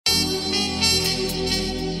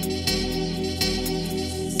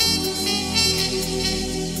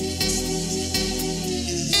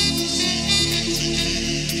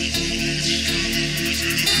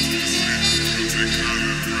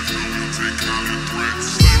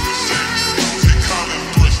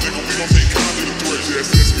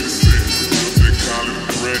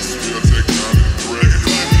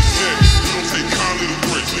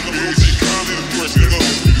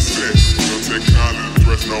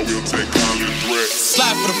No, we don't take kindly to threats.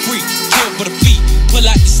 Slide for the free, kill for the feet. Pull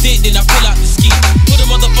out the stick, then I pull out the ski. Put a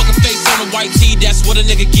motherfucking face on a white tee. That's what a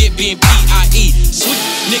nigga get being P.I.E. Sweet,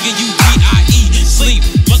 nigga, you P.I.E. Sleep,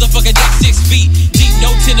 motherfucker, that's 6 feet deep. No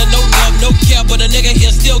tender, no love, no care, but a nigga here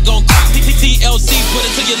still gon' creep. TLC, put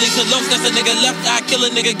it to your Lisa Los. That's a nigga left eye, kill a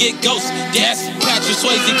nigga, get ghost. That's Patrick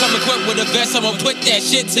Swayze, come equipped with a vest. I'ma put that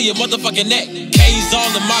shit to your motherfucking neck. K's all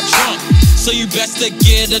in my trunk, so you best to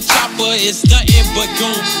get a chopper. It's nothing but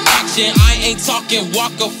goon action. I ain't talking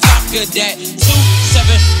Walker Flocka. That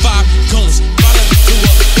 275 goons, bottom to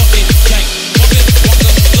a fucking gang. Fucking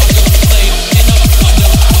Walker Flocka, play in a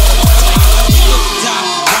die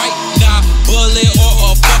right now, bullet or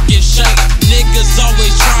a fucking shank. Niggas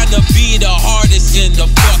always trying to be the hardest in the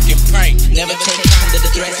fucking paint. Never take time to the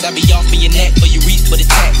threats. I be off in your neck, but you reach for the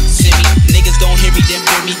tech. Send me, niggas gon' hear me, then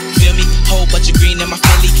fear me. Feel me, whole bunch of green in my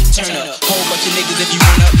Philly. Turn up, whole bunch of niggas if you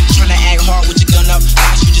run up. Tryna act hard with your gun up.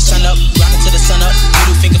 I shoot your son up, grinding to the sun up.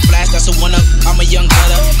 Middle finger flash, that's a one up. I'm a young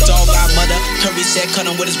gutter, dog got mother. Curry said cut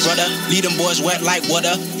him with his brother. Lead them boys wet like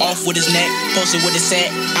water. Off with his neck, posted with his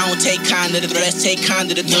set. I don't take kind to the threats, take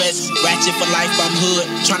kind to the threats. Ratchet for life, I'm hood.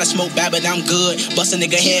 Tryna smoke bad, but I'm good. Bust a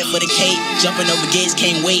nigga head for the cake. Jumping over gates,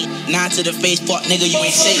 can't wait. 9 to the face, fuck nigga, you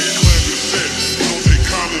ain't safe. We don't take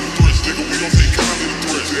kindly to threats, nigga. We don't take kindly to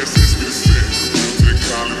threats. That's this been said. We don't take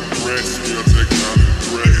kindly to threats. We don't take kindly to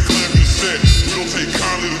threats. Claim to said. We don't take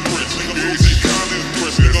kindly to threats, nigga. We don't take kindly to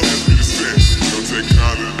threats, nigga. That's been said. We don't take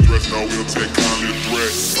kindly to threats. No, we don't take kindly to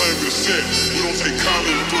threats. Claim to said. We don't take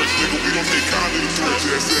kindly to threats, nigga. We don't take kindly to threats.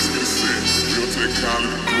 That's been said. We don't take kindly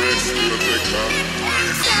to threats. We don't take kindly to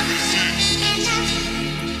threats.